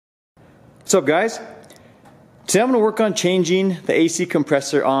What's up, guys? Today I'm going to work on changing the AC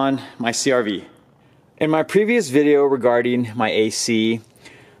compressor on my CRV. In my previous video regarding my AC,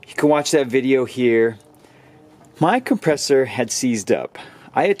 you can watch that video here. My compressor had seized up.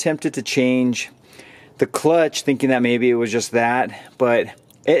 I attempted to change the clutch thinking that maybe it was just that, but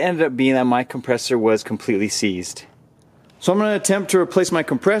it ended up being that my compressor was completely seized. So I'm going to attempt to replace my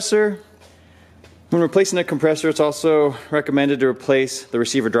compressor. When replacing the compressor, it's also recommended to replace the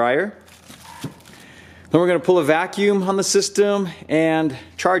receiver dryer. Then we're going to pull a vacuum on the system and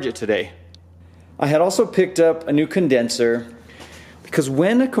charge it today. I had also picked up a new condenser because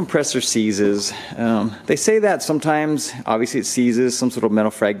when a compressor seizes, they say that sometimes, obviously it seizes, some sort of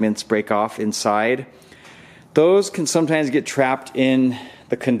metal fragments break off inside. Those can sometimes get trapped in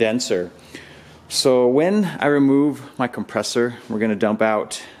the condenser. So when I remove my compressor, we're going to dump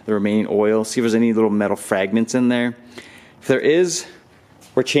out the remaining oil, see if there's any little metal fragments in there. If there is,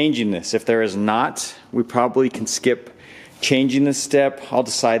 we're changing this. If there is not, we probably can skip changing this step. I'll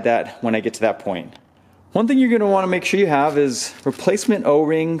decide that when I get to that point. One thing you're going to want to make sure you have is replacement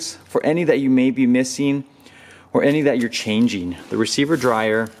O-rings for any that you may be missing or any that you're changing. The receiver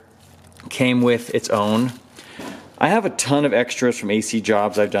dryer came with its own. I have a ton of extras from AC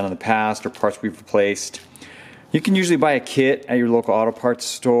jobs I've done in the past or parts we've replaced. You can usually buy a kit at your local auto parts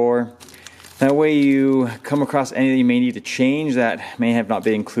store. That way you come across anything you may need to change that may have not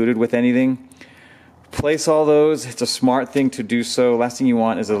been included with anything. Replace all those. It's a smart thing to do so. Last thing you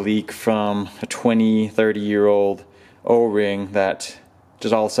want is a leak from a 20, 30-year-old O-ring that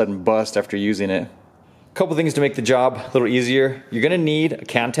just all of a sudden bust after using it. A couple things to make the job a little easier. You're going to need a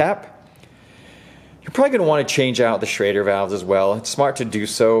can tap. You're probably going to want to change out the Schrader valves as well. It's smart to do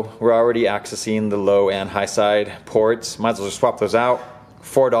so. We're already accessing the low and high side ports. Might as well just swap those out.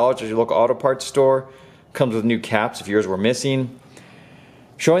 $4 at your local auto parts store. Comes with new caps if yours were missing.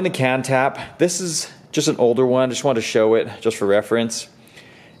 Showing the can tap. This is just an older one. Just wanted to show it just for reference.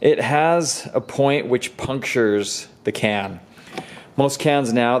 It has a point which punctures the can. Most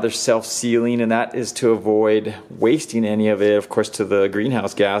cans now, they're self-sealing, and that is to avoid wasting any of it, of course, to the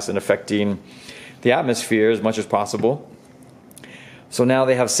greenhouse gas and affecting the atmosphere as much as possible. So now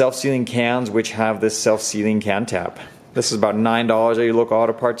they have self-sealing cans which have this self-sealing can tap. This is about $9 at your local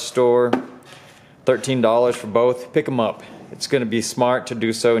auto parts store, $13 for both. Pick them up. It's going to be smart to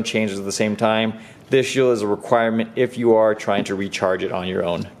do so and change it at the same time. This shield is a requirement if you are trying to recharge it on your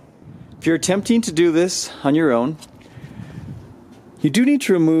own. If you're attempting to do this on your own, you do need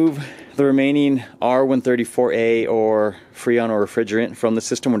to remove the remaining R134A or Freon or refrigerant from the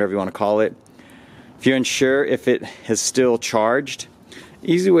system, whatever you want to call it. If you're unsure if it is still charged,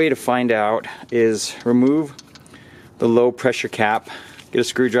 easy way to find out is remove the low pressure cap, get a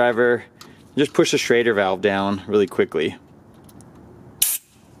screwdriver, just push the Schrader valve down really quickly.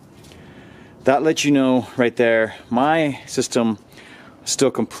 That lets you know right there, my system is still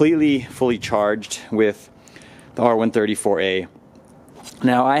completely fully charged with the R134A.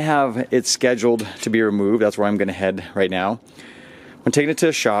 Now I have it scheduled to be removed. That's where I'm going to head right now. I'm taking it to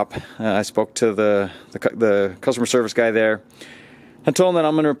a shop. I spoke to the customer service guy there. I told him that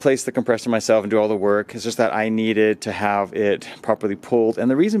I'm going to replace the compressor myself and do all the work. It's just that I needed to have it properly pulled. And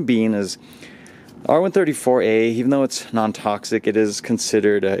the reason being is R134A, even though it's non-toxic, it is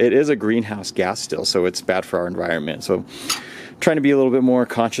considered, it is a greenhouse gas still, so it's bad for our environment. So I'm trying to be a little bit more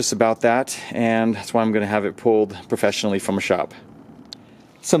conscious about that, and that's why I'm going to have it pulled professionally from a shop.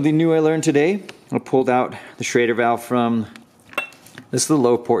 Something new I learned today, I pulled out the Schrader valve from, this is the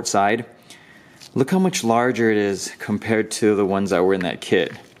low port side. Look how much larger it is compared to the ones that were in that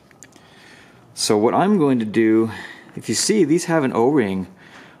kit. So what I'm going to do, if you see, these have an O-ring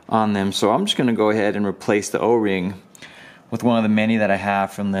on them, so I'm just going to go ahead and replace the O-ring with one of the many that I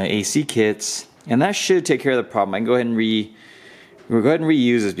have from the AC kits, and that should take care of the problem. I can go ahead and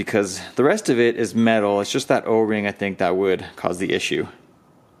reuse this because the rest of it is metal. It's just that O-ring I think that would cause the issue.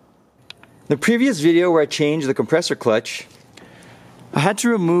 The previous video where I changed the compressor clutch, I had to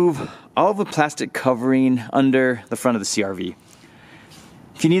remove all of the plastic covering under the front of the CRV.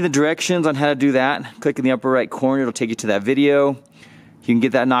 If you need the directions on how to do that, click in the upper right corner, it'll take you to that video. You can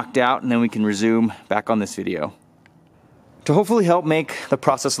get that knocked out and then we can resume back on this video. To hopefully help make the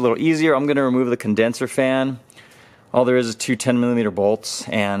process a little easier, I'm going to remove the condenser fan. All there is two 10mm bolts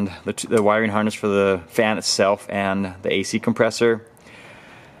and the wiring harness for the fan itself and the AC compressor.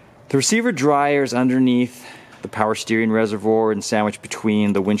 The receiver dryer is underneath the power steering reservoir and sandwiched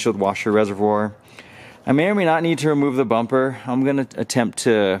between the windshield washer reservoir. I may or may not need to remove the bumper. I'm going to attempt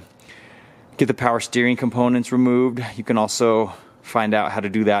to get the power steering components removed. You can also find out how to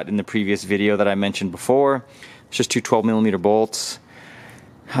do that in the previous video that I mentioned before. It's just two 12mm bolts.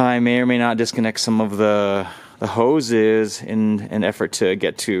 I may or may not disconnect some of the hoses in an effort to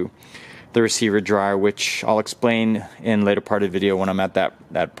get to the receiver dryer, which I'll explain in later part of the video when I'm at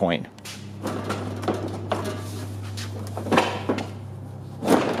that point.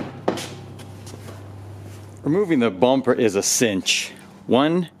 Removing the bumper is a cinch.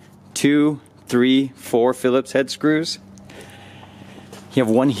 1, 2, 3, 4 Phillips head screws. You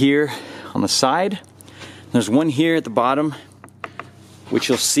have one here on the side. There's one here at the bottom, which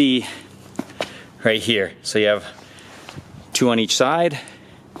you'll see right here. So you have 2 on each side,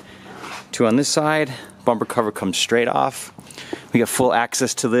 2 on this side. Bumper cover comes straight off. We got full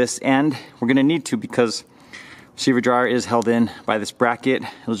access to this, and we're gonna need to because receiver dryer is held in by this bracket.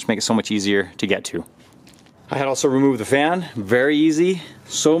 It'll just make it so much easier to get to. I had also removed the fan, very easy.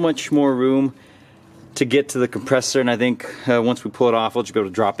 So much more room to get to the compressor, and I think once we pull it off, we'll just be able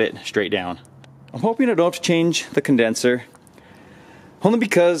to drop it straight down. I'm hoping I don't have to change the condenser, only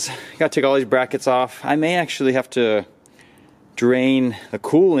because I gotta take all these brackets off. I may actually have to drain the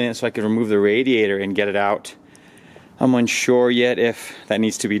coolant so I can remove the radiator and get it out. I'm unsure yet if that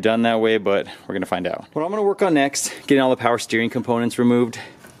needs to be done that way, but we're gonna find out. What I'm gonna work on next, getting all the power steering components removed.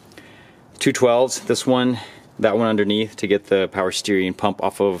 212s, this one, that one underneath, to get the power steering pump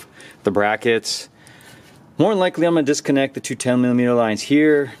off of the brackets. More than likely I'm going to disconnect the 2 10mm lines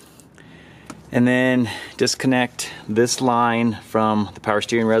here, and then disconnect this line from the power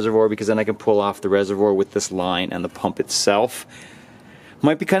steering reservoir, because then I can pull off the reservoir with this line and the pump itself.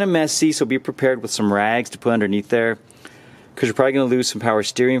 Might be kind of messy, so be prepared with some rags to put underneath there, because you're probably going to lose some power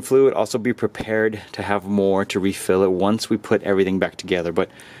steering fluid. Also be prepared to have more to refill it once we put everything back together. But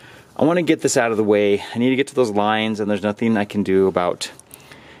I want to get this out of the way. I need to get to those lines, and there's nothing I can do about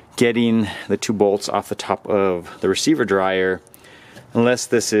getting the 2 bolts off the top of the receiver dryer unless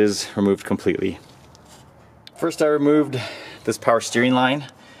this is removed completely. First, I removed this power steering line,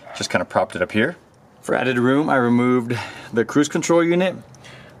 just kind of propped it up here. For added room, I removed the cruise control unit.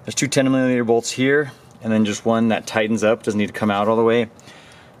 There's 2 10mm bolts here, and then just one that tightens up, doesn't need to come out all the way. And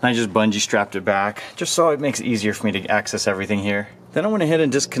I just bungee strapped it back, just so it makes it easier for me to access everything here. Then I went ahead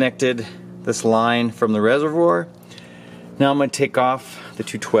and disconnected this line from the reservoir. Now I'm going to take off the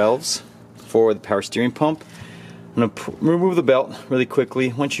 212s for the power steering pump. I'm going to remove the belt really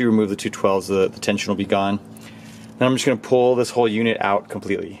quickly. Once you remove the 212s, the tension will be gone. Then I'm just going to pull this whole unit out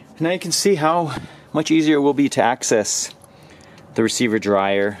completely. Now you can see how much easier it will be to access the receiver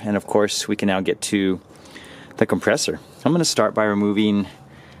dryer, and of course we can now get to the compressor. I'm going to start by removing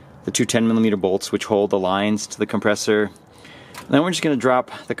the 2 10mm bolts which hold the lines to the compressor. Then we're just going to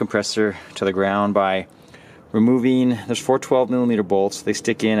drop the compressor to the ground by removing, there's 4 12mm bolts. They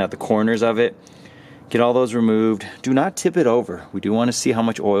stick in at the corners of it. Get all those removed. Do not tip it over. We do want to see how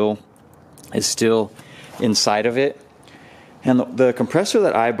much oil is still inside of it. And the compressor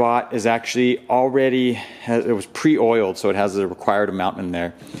that I bought is actually already, it was pre-oiled, so it has the required amount in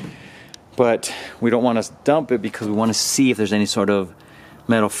there. But we don't want to dump it because we want to see if there's any sort of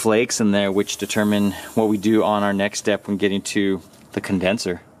metal flakes in there, which determine what we do on our next step when getting to the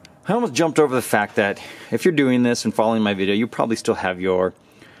condenser. I almost jumped over the fact that if you're doing this and following my video, you probably still have your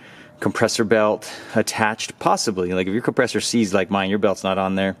compressor belt attached, possibly. Like if your compressor sees like mine, your belt's not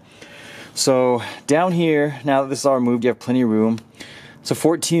on there. So down here, now that this is all removed, you have plenty of room. It's a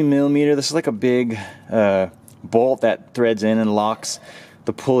 14mm. This is like a big bolt that threads in and locks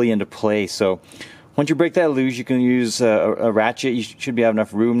the pulley into place. So once you break that loose, you can use a ratchet. You should have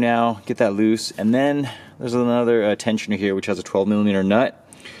enough room now. Get that loose. And then there's another tensioner here which has a 12mm nut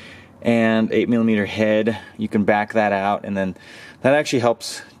and 8mm head. You can back that out, and then that actually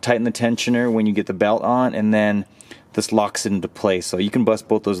helps tighten the tensioner when you get the belt on, and then this locks it into place. So you can bust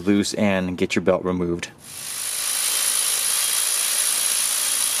both those loose and get your belt removed.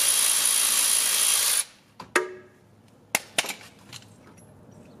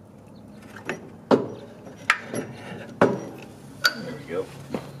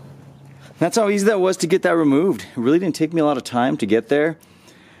 That's how easy that was to get that removed. It really didn't take me a lot of time to get there.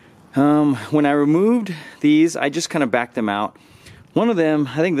 When I removed these, I just kind of backed them out. One of them,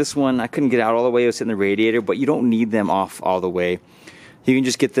 I think this one, I couldn't get out all the way. It was in the radiator, but you don't need them off all the way. You can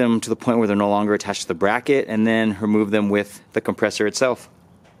just get them to the point where they're no longer attached to the bracket, and then remove them with the compressor itself.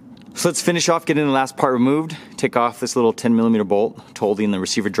 So let's finish off getting the last part removed. Take off this little 10mm bolt holding the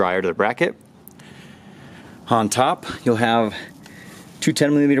receiver dryer to the bracket. On top, you'll have 2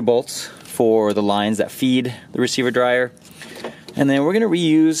 10mm bolts for the lines that feed the receiver dryer. And then we're going to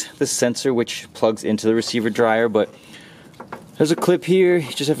reuse the sensor which plugs into the receiver dryer, but there's a clip here. You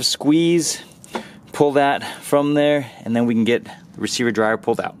just have to squeeze, pull that from there, and then we can get the receiver dryer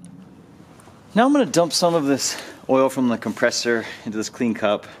pulled out. Now I'm going to dump some of this oil from the compressor into this clean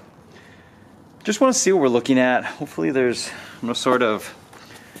cup. Just want to see what we're looking at. Hopefully there's no sort of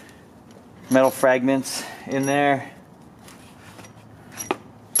metal fragments in there.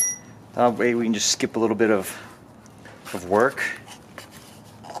 That way we can just skip a little bit of work.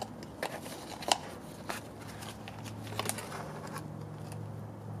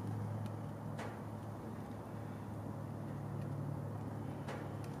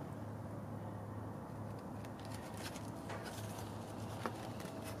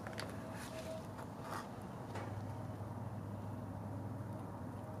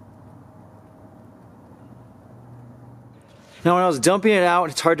 Now when I was dumping it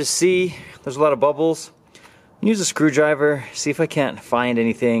out, it's hard to see. There's a lot of bubbles. Use a screwdriver, see if I can't find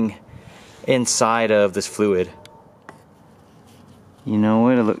anything inside of this fluid. You know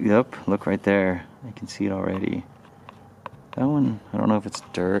what? Yep, look right there. I can see it already. That one, I don't know if it's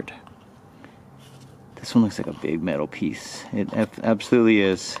dirt. This one looks like a big metal piece. It absolutely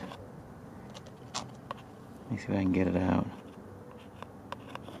is. Let me see if I can get it out.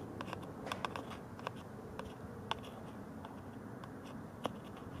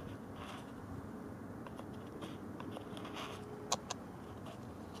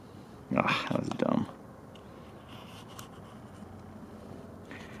 Ah, that was dumb.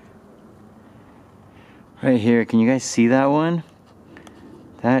 Right here, can you guys see that one?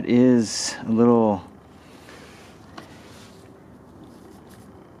 That is a little...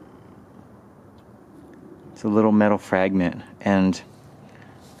 It's a little metal fragment, and...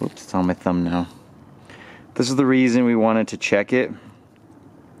 Oops, it's on my thumb now. This is the reason we wanted to check it.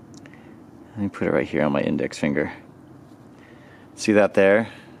 Let me put it right here on my index finger. See that there?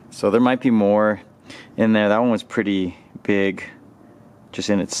 So there might be more in there. That one was pretty big just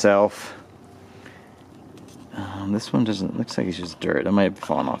in itself. This one doesn't, looks like it's just dirt. That might have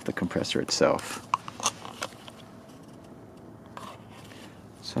fallen off the compressor itself.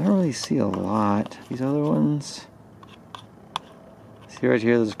 So I don't really see a lot. These other ones, see right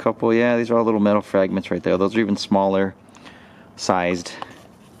here, there's a couple. Yeah, these are all little metal fragments right there. Those are even smaller sized.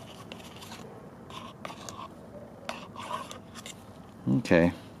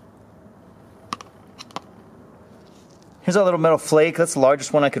 Okay. Here's a little metal flake. That's the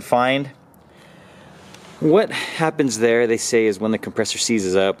largest one I could find. What happens there, they say, is when the compressor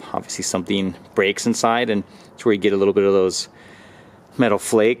seizes up, obviously something breaks inside, and it's where you get a little bit of those metal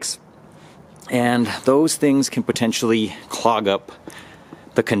flakes. And those things can potentially clog up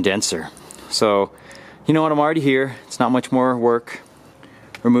the condenser. So, you know what, I'm already here. It's not much more work.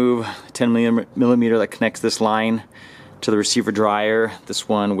 Remove the 10 millimeter that connects this line to the receiver dryer, this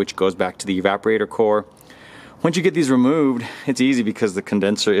one which goes back to the evaporator core. Once you get these removed, it's easy because the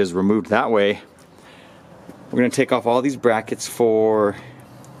condenser is removed that way. We're going to take off all these brackets for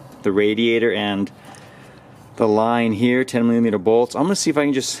the radiator and the line here, 10 millimeter bolts. I'm going to see if I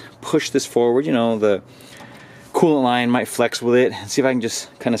can just push this forward. You know, the coolant line might flex with it, and see if I can just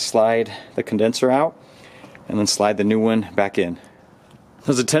kind of slide the condenser out and then slide the new one back in.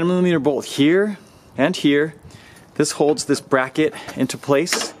 There's a 10 millimeter bolt here and here. This holds this bracket into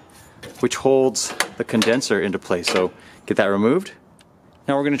place, which holds the condenser into place. So get that removed.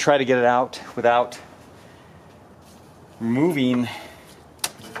 Now we're going to try to get it out without removing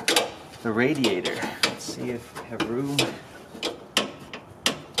the radiator. Let's see if we have room.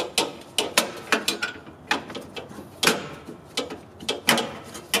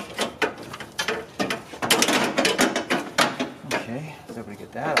 Okay, I was able to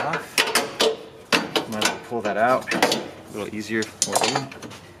get that off. Might as well pull that out. A little easier for you.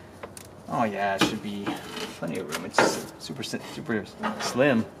 Oh yeah, it should be plenty of room. It's super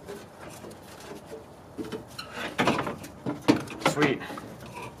slim. Sweet.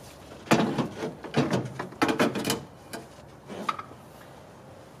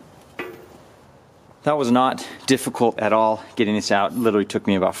 That was not difficult at all getting this out. It literally took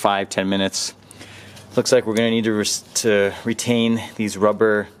me about 5-10 minutes. Looks like we're going to need to retain these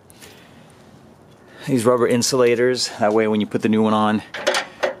rubber insulators. That way when you put the new one on,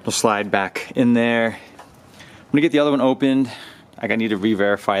 it'll slide back in there. I'm gonna get the other one opened. I need to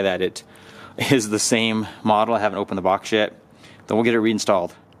re-verify that it is the same model. I haven't opened the box yet. Then we'll get it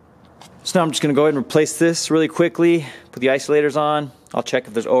reinstalled. So now I'm just gonna go ahead and replace this really quickly. Put the isolators on. I'll check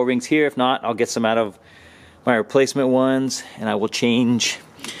if there's O-rings here. If not, I'll get some out of my replacement ones, and I will change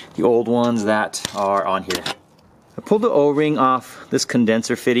the old ones that are on here. I pulled the O-ring off this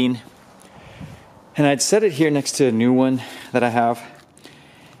condenser fitting, and I'd set it here next to a new one that I have.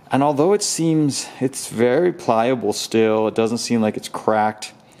 And although it seems it's very pliable still, it doesn't seem like it's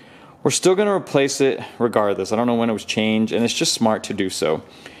cracked, we're still going to replace it regardless. I don't know when it was changed, and it's just smart to do so.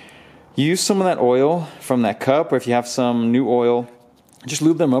 use some of that oil from that cup, or if you have some new oil, just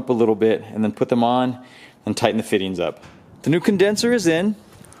lube them up a little bit and then put them on and tighten the fittings up. The new condenser is in.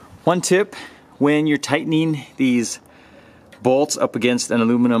 One tip, when you're tightening these bolts up against an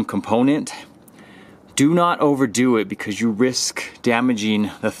aluminum component, do not overdo it because you risk damaging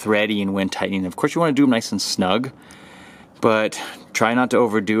the threading when tightening. Of course, you want to do them nice and snug, but try not to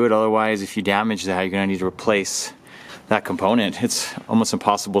overdo it. Otherwise, if you damage that, you're going to need to replace that component. It's almost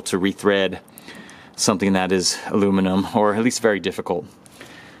impossible to rethread something that is aluminum, or at least very difficult.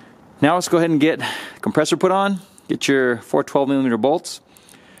 Now let's go ahead and get the compressor put on. Get your 412mm bolts.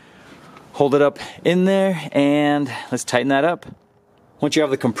 Hold it up in there and let's tighten that up. Once you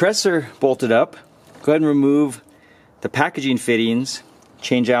have the compressor bolted up, go ahead and remove the packaging fittings,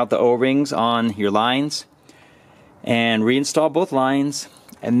 change out the O-rings on your lines, and reinstall both lines,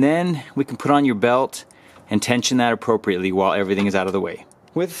 and then we can put on your belt and tension that appropriately while everything is out of the way.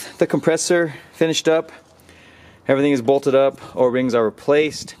 With the compressor finished up, everything is bolted up, O-rings are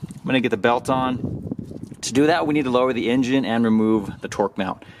replaced. I'm going to get the belt on. To do that, we need to lower the engine and remove the torque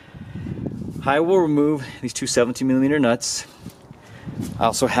mount. I will remove these two 17mm nuts. I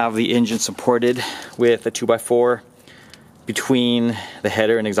also have the engine supported with a 2x4 between the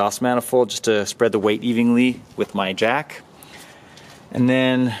header and exhaust manifold just to spread the weight evenly with my jack. And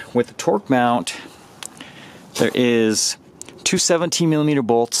then with the torque mount, there is two 17mm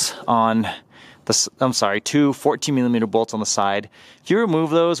bolts on the, two 14mm bolts on the side. If you remove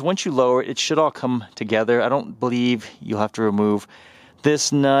those, once you lower it, it should all come together. I don't believe you'll have to remove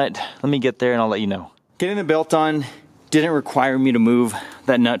this nut. Let me get there and I'll let you know. Getting the belt on didn't require me to move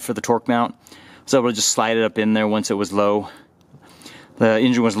that nut for the torque mount. I was able to just slide it up in there once it was low. The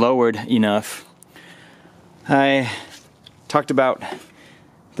engine was lowered enough. I talked about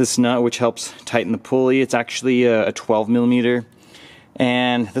this nut, which helps tighten the pulley. It's actually a 12mm,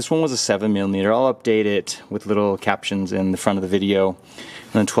 and this one was a 7mm. I'll update it with little captions in the front of the video,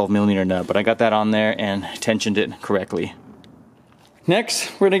 and then 12mm nut, but I got that on there and tensioned it correctly.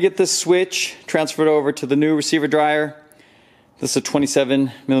 Next, we're going to get this switch transferred over to the new receiver dryer. This is a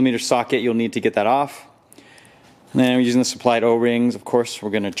 27mm socket. You'll need to get that off. And then we're using the supplied O-rings. Of course, we're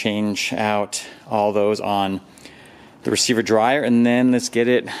going to change out all those on the receiver dryer, and then let's get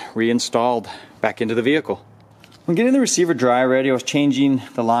it reinstalled back into the vehicle. When getting the receiver dryer ready, I was changing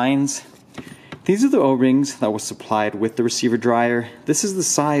the lines. These are the O-rings that was supplied with the receiver dryer. This is the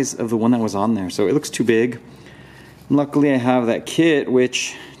size of the one that was on there, so it looks too big. Luckily I have that kit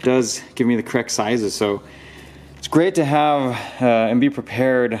which does give me the correct sizes, so it's great to have and be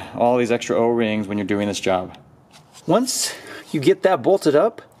prepared all these extra O-rings when you're doing this job. Once you get that bolted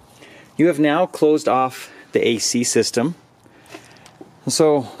up, you have now closed off the AC system.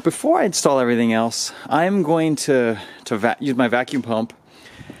 So before I install everything else, I'm going to use my vacuum pump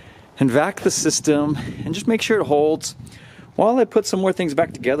and vac the system and just make sure it holds while I put some more things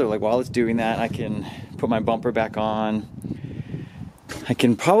back together. Like while it's doing that, I can put my bumper back on. I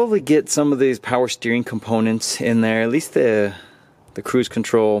can probably get some of these power steering components in there, at least the cruise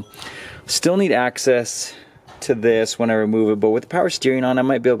control. Still need access to this when I remove it, but with the power steering on, I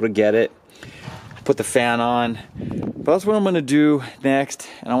might be able to get it. Put the fan on. But that's what I'm going to do next,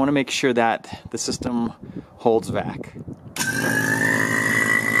 and I want to make sure that the system holds vac.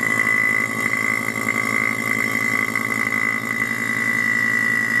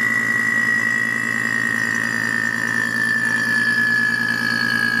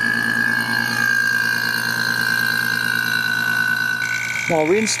 While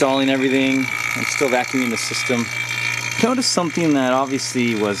reinstalling everything and still vacuuming the system, noticed something that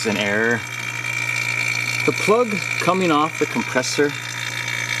obviously was an error. The plug coming off the compressor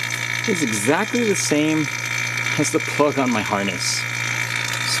is exactly the same as the plug on my harness.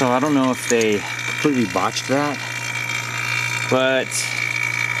 So I don't know if they completely botched that, but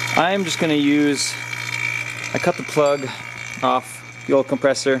I'm just going to use, I cut the plug off the old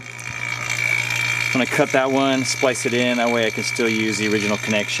compressor. I'm going to cut that one, splice it in, that way I can still use the original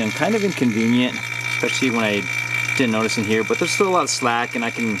connection. Kind of inconvenient, especially when I didn't notice in here, but there's still a lot of slack and I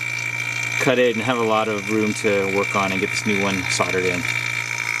can cut it and have a lot of room to work on and get this new one soldered in.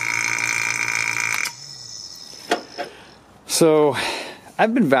 So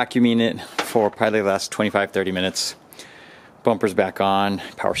I've been vacuuming it for probably the last 25-30 minutes. Bumper's back on,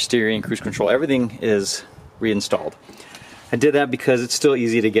 power steering, cruise control, everything is reinstalled. I did that because it's still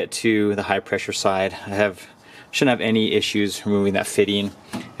easy to get to the high pressure side. Shouldn't have any issues removing that fitting.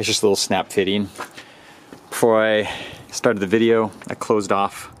 It's just a little snap fitting. Before I started the video, I closed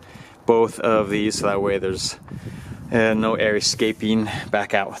off both of these so that way there's no air escaping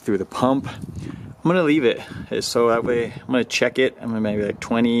back out through the pump. I'm gonna leave it so that way I'm gonna check it. I'm gonna maybe like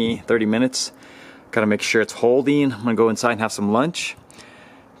 20-30 minutes. Gotta make sure it's holding. I'm gonna go inside and have some lunch.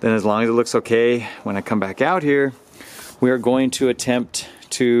 Then as long as it looks okay, when I come back out here, we are going to attempt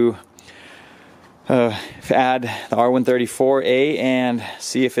to add the R134A and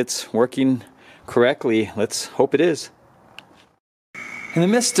see if it's working correctly. Let's hope it is. In the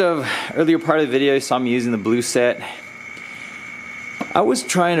midst of earlier part of the video, you saw me using the blue set. I was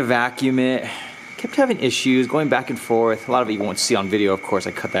trying to vacuum it. Kept having issues going back and forth. A lot of it you won't see on video, of course.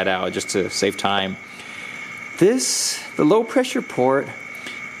 I cut that out just to save time. The low pressure port,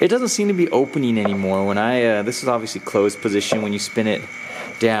 it doesn't seem to be opening anymore. When this is obviously closed position. When you spin it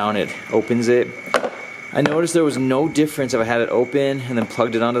down, it opens it. I noticed there was no difference if I had it open and then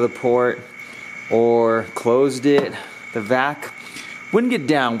plugged it onto the port or closed it. The vac wouldn't get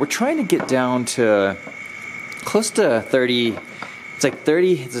down. We're trying to get down to close to 30. It's like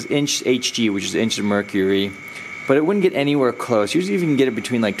 30, it's an inch Hg, which is inch of mercury, but it wouldn't get anywhere close. Usually if you can get it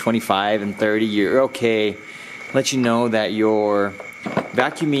between like 25 and 30, you're okay. Let you know that you're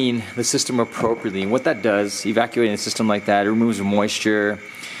vacuuming the system appropriately. And what that does, evacuating the system like that, it removes moisture,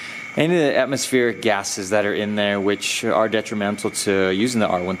 any of the atmospheric gases that are in there, which are detrimental to using the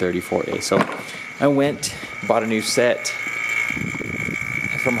R134A. So I went, bought a new set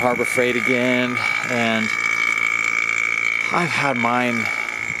from Harbor Freight again, and I've had mine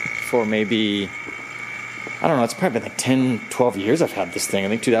for maybe, I don't know, it's probably been like 10, 12 years I've had this thing. I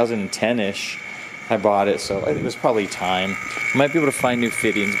think 2010-ish I bought it, so I think it was probably time. I might be able to find new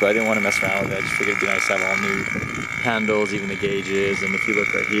fittings, but I didn't want to mess around with it. I just figured it'd be nice to have all new handles, even the gauges, and if you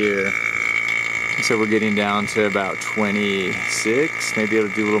look right here, so we're getting down to about 26, maybe it'll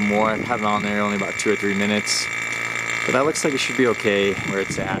do a little more. I've had it on there only about 2 or 3 minutes, but that looks like it should be okay where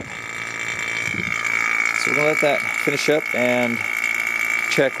it's at. So we're gonna let that finish up and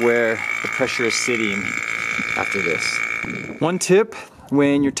check where the pressure is sitting after this. One tip,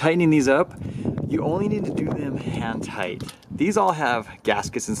 when you're tightening these up, you only need to do them hand tight. These all have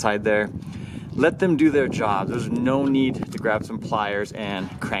gaskets inside there. Let them do their job. There's no need to grab some pliers and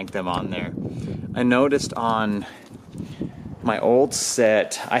crank them on there. I noticed on my old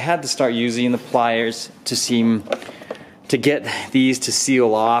set, I had to start using the pliers to get these to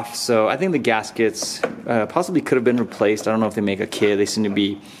seal off. So I think the gaskets possibly could have been replaced. I don't know if they make a kit. They seem to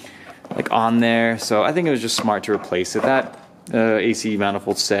be like on there. So I think it was just smart to replace it. That AC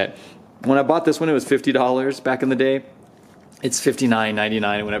manifold set, when I bought this one, it was $50 back in the day. It's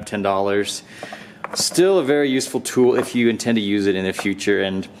 $59.99. It went up $10. Still a very useful tool if you intend to use it in the future.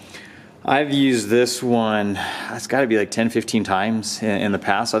 And I've used this one, it's got to be like 10-15 times in the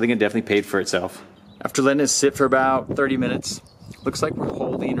past. So I think it definitely paid for itself. After letting it sit for about 30 minutes, looks like we're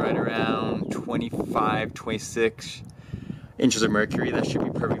holding right around 25, 26 inches of mercury. That should be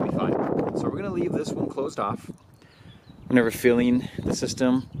perfectly fine. So we're gonna leave this one closed off. Whenever filling the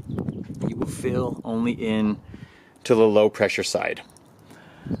system, you will fill only in to the low pressure side.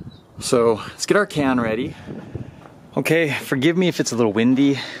 So let's get our can ready. Okay, forgive me if it's a little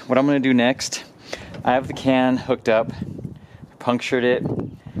windy. What I'm gonna do next, I have the can hooked up, punctured it.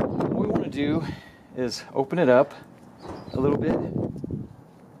 What we wanna do is open it up a little bit.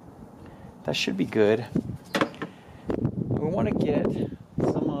 That should be good. We want to get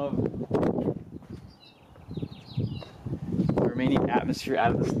some of the remaining atmosphere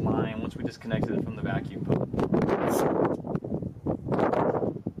out of this line once we disconnected it from the vacuum pump.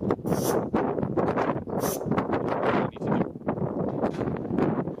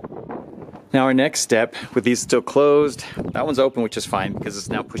 Now our next step, with these still closed, that one's open, which is fine because it's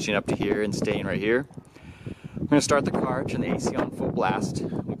now pushing up to here and staying right here. I'm going to start the car, turn the AC on full blast.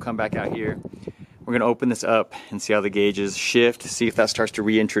 We'll come back out here. We're going to open this up and see how the gauges shift, see if that starts to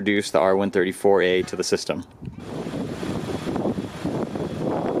reintroduce the R134A to the system.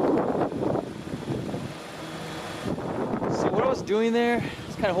 So what I was doing there,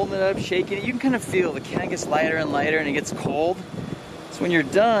 just kind of holding it up, shaking it. You can kind of feel the can gets lighter and lighter and it gets cold. So when you're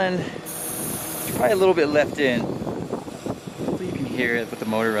done, probably a little bit left in. Hopefully you can hear it with the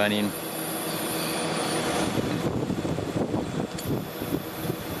motor running.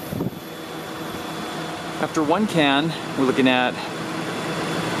 After one can, we're looking at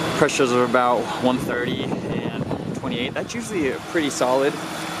pressures of about 130 and 28. That's usually pretty solid.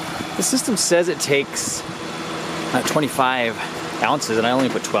 The system says it takes 25 ounces and I only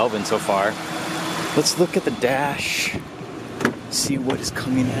put 12 in so far. Let's look at the dash. See what is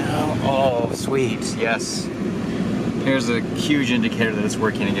coming out. Oh, sweet, yes. Here's a huge indicator that it's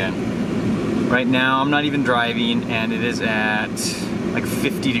working again. Right now, I'm not even driving and it is at like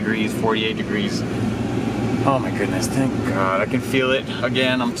 50 degrees, 48 degrees. Oh my goodness, thank God. I can feel it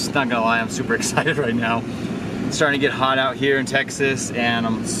again. I'm just not gonna lie, I'm super excited right now. It's starting to get hot out here in Texas, and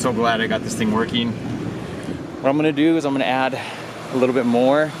I'm so glad I got this thing working. What I'm gonna do is I'm gonna add a little bit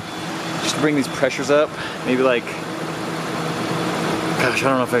more just to bring these pressures up. Maybe like, gosh, I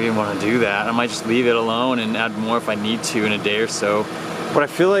don't know if I even wanna do that. I might just leave it alone and add more if I need to in a day or so. But I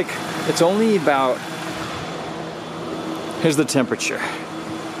feel like it's only about, here's the temperature.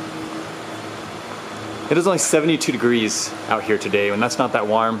 It is only 72 degrees out here today, and that's not that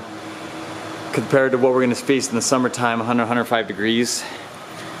warm compared to what we're gonna face in the summertime, 100, 105 degrees.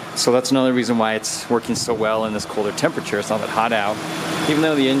 So that's another reason why it's working so well in this colder temperature. It's not that hot out, even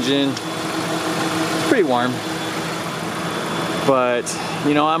though the engine is pretty warm. But,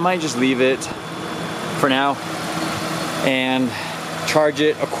 you know, I might just leave it for now and charge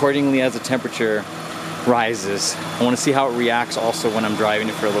it accordingly as the temperature rises. I want to see how it reacts also when I'm driving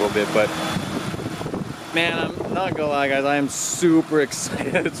it for a little bit. But man, I'm not gonna lie, guys, I am super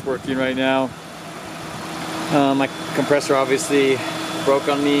excited it's working right now. My compressor obviously broke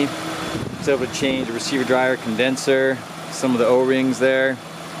on me. I was able to change the receiver dryer, condenser, some of the O-rings there.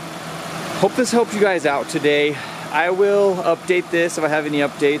 Hope this helped you guys out today. I will update this if I have any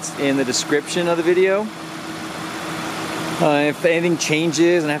updates in the description of the video. If anything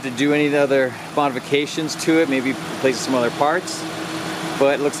changes and I have to do any other modifications to it, maybe replace some other parts.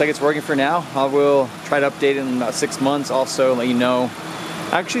 But it looks like it's working for now. I will try to update it in about 6 months also, let you know.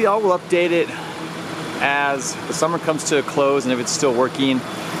 Actually, I will update it as the summer comes to a close and if it's still working,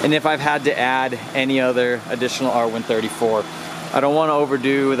 and if I've had to add any other additional R134. I don't want to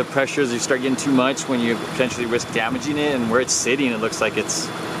overdo the pressures. You start getting too much when you potentially risk damaging it, and where it's sitting, it looks like it's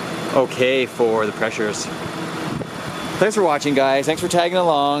okay for the pressures. Thanks for watching, guys. Thanks for tagging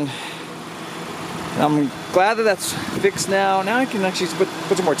along. I'm glad that that's fixed now. Now I can actually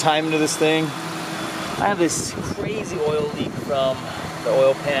put some more time into this thing. I have this crazy oil leak from the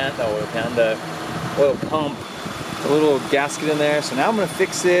oil pump, a little gasket in there. So now I'm gonna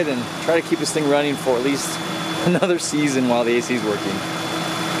fix it and try to keep this thing running for at least another season while the AC is working.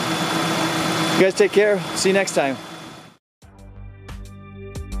 You guys take care. See you next time.